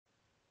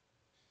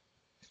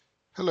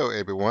Hello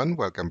everyone,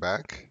 welcome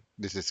back.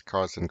 This is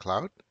Carson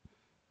Cloud.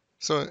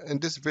 So in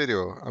this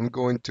video, I'm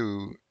going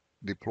to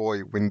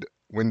deploy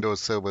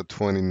Windows Server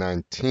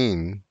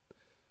 2019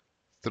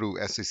 through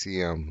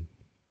SCCM.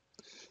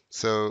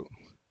 So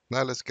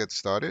now let's get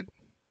started.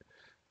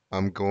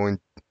 I'm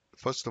going,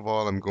 First of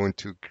all, I'm going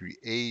to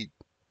create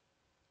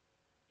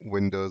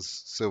Windows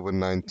Server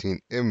 19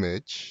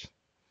 image.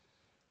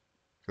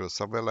 Go to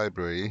Software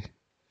Library,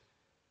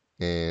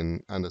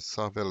 and under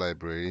Software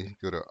Library,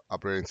 go to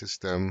Operating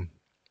System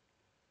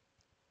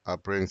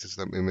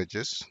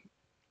Images.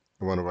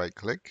 I want to right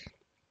click.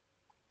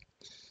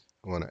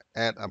 I want to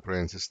add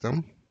operating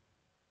system.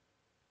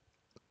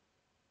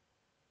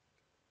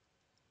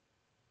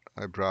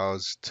 I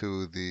browse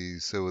to the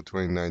Server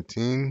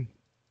 2019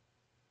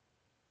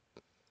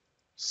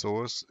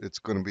 source. It's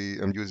going to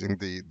be, I'm using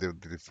the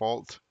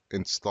default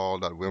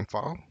install.wim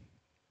file,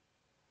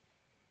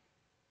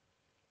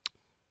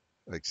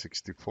 like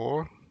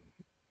 64.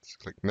 Let's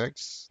click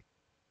next.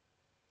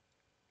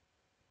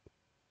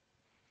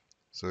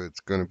 So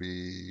it's going to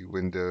be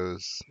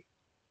Windows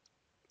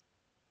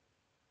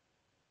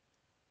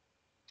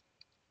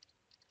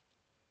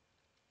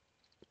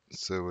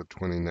Server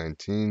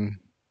 2019.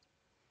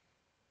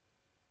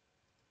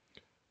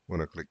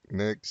 Want to click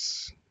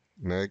next,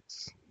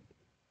 next,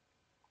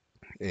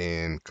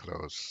 and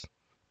close.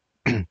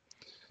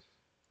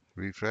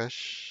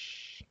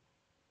 Refresh.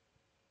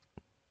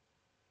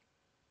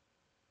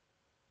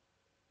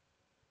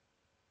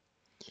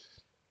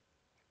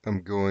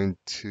 I'm going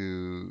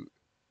to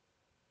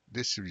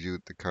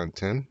distribute the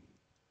content.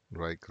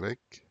 Right click,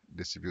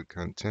 distribute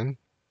content.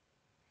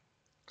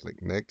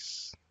 Click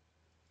next,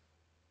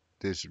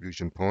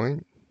 distribution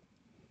point,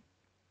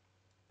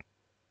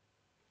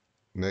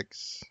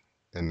 next,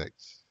 and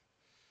next.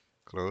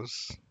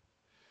 Close.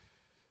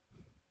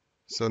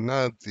 So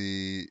now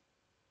the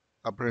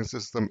operating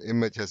system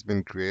image has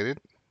been created.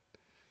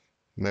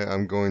 Now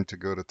I'm going to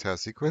go to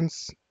task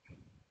sequence.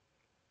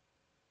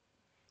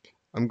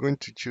 I'm going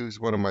to choose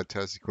one of my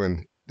task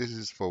sequence. This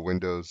is for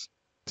Windows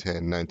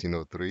 10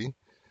 1903.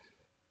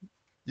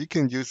 You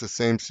can use the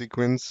same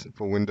sequence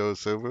for Windows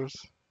servers.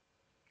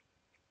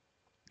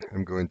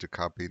 I'm going to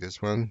copy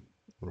this one.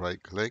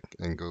 Right click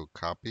and go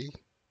copy.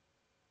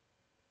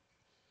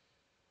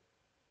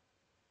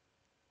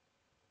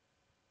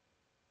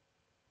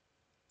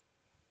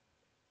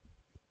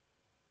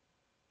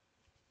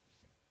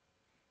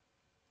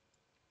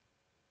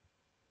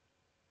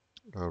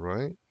 All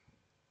right.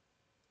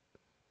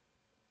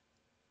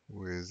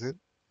 Where is it?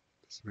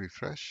 Let's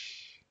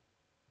refresh.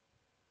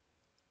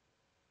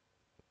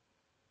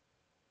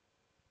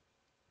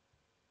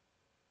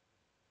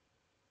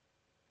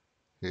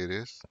 Here it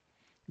is.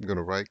 I'm going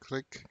to right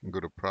click and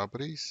go to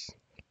properties.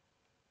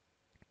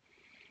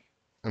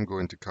 I'm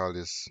going to call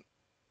this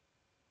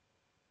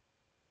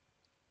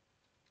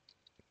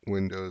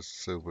Windows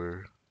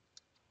Server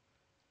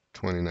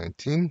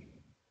 2019.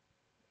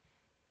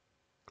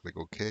 Click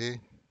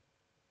OK.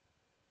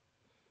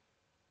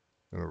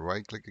 I'm going to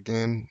right click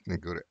again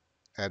and go to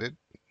Edit.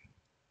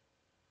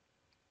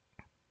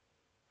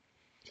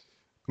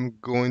 I'm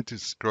going to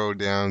scroll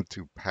down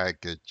to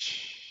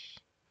Package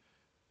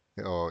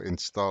or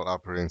Install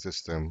Operating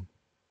System.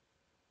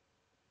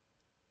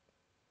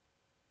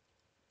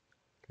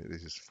 Okay,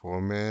 this is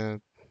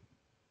Format.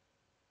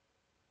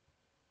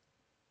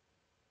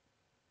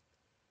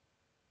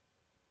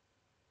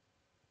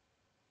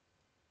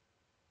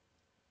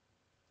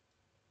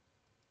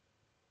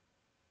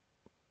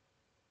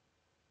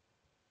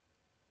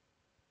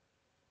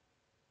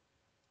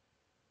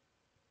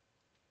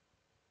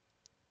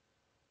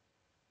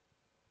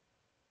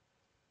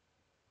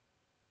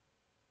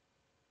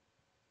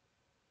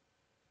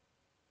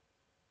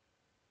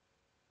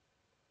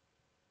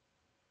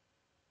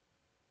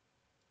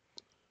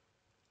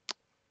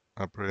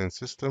 Operating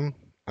System.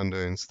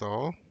 Under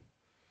Install,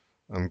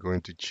 I'm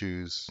going to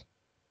choose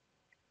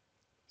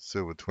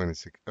Server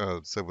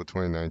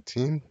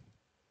 2019.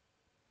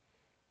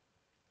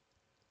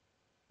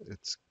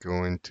 It's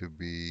going to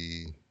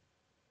be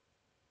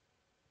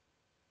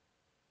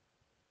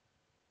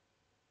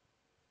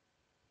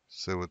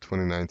Server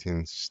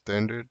 2019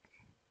 Standard.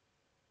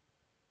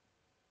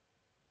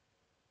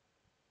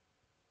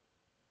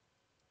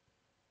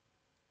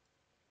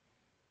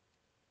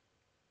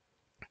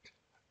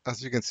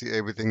 As you can see,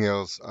 everything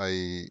else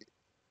I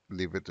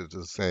leave it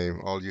the same.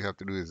 All you have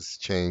to do is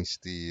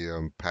change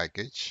the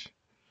package,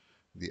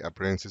 the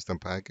operating system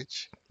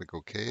package. Click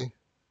OK.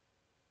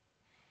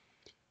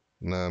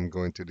 Now I'm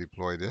going to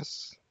deploy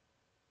this.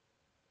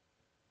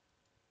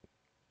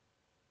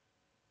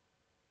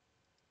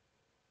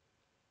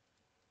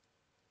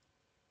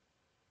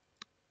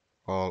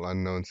 All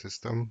unknown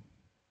system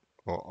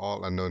or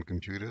all unknown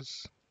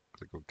computers.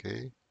 Click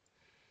OK.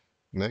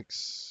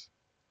 Next.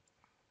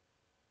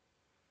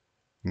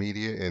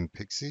 Media and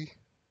Pixie.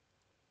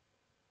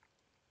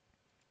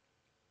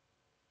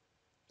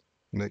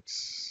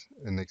 Next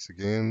and next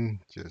again.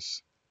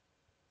 Just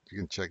you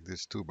can check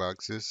these two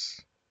boxes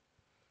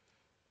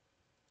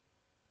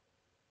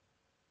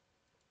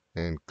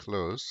and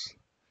close.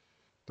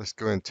 Let's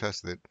go and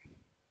test it.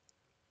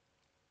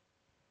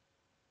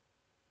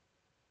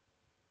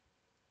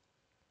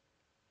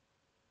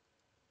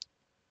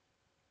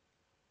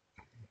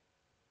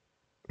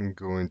 I'm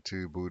going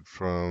to boot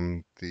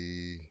from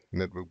the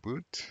network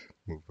boot,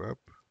 move up.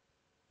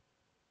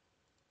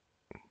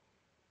 I'm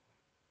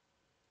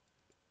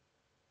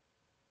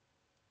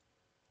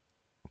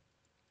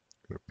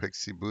gonna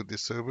Pixie boot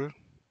this server.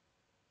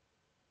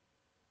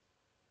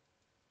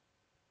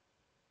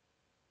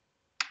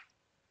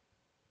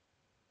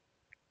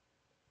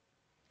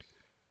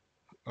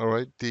 All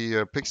right,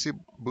 the Pixie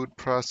boot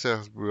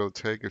process will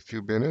take a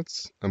few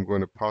minutes. I'm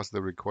going to pause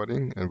the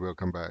recording and we'll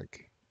come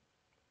back.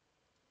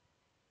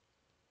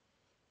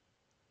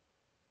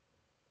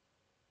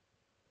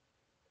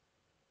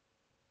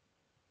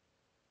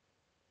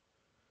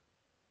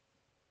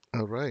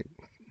 All right,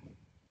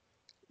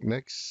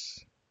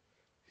 next,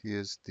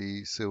 here's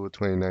the Silver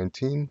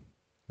 2019.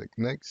 Click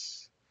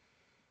next.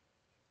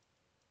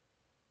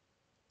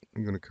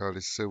 I'm going to call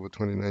this Silver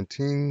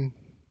 2019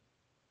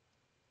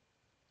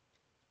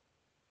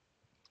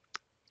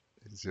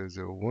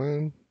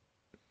 001.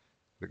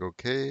 Click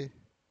OK.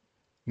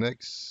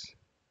 Next.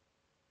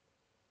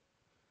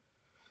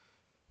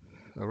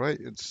 All right,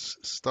 it's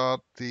start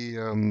the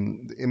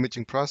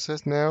imaging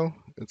process now.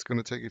 It's going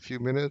to take a few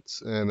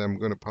minutes, and I'm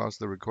going to pause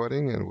the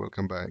recording, and we'll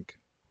come back.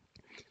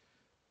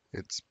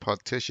 It's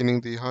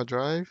partitioning the hard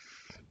drive.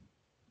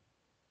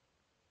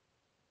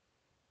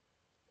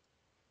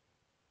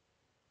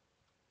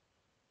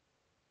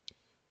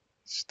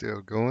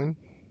 Still going.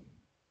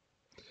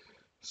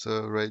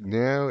 So right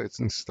now, it's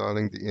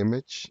installing the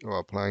image or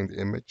applying the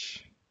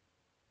image,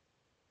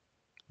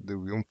 the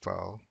WIM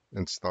file,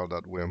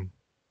 install.wim.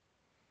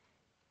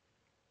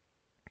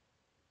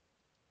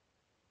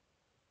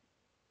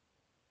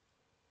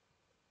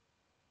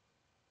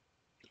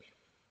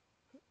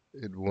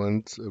 It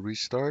wants a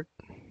restart.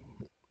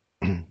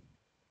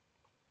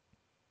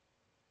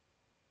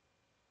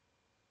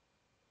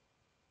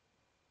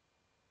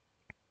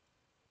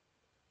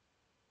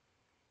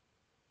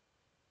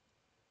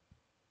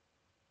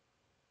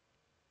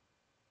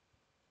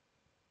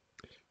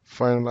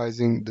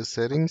 Finalizing the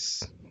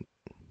settings.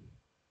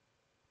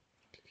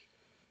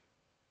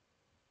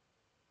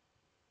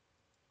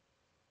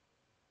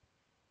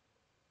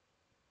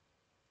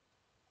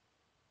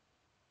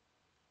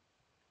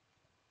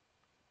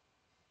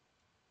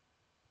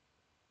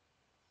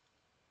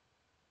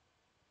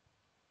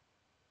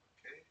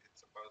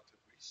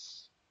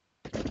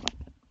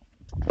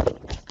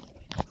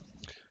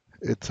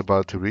 It's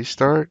about to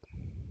restart.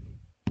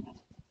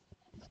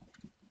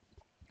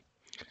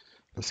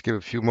 Let's give it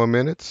a few more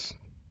minutes.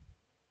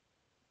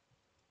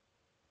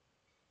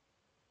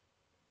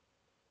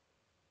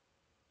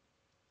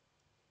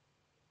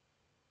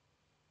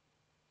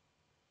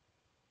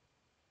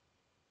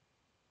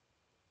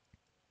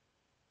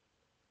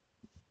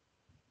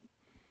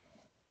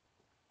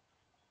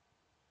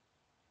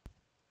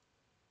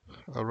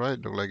 All right,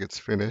 look like it's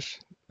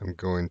finished. I'm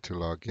going to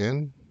log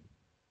in.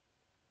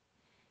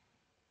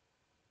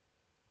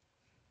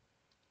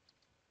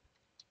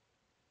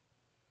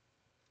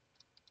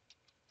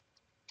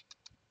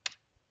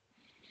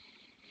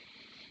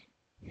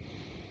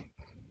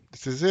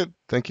 This is it.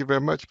 Thank you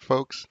very much,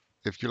 folks.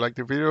 If you liked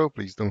the video,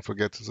 please don't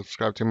forget to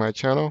subscribe to my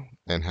channel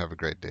and have a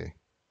great day.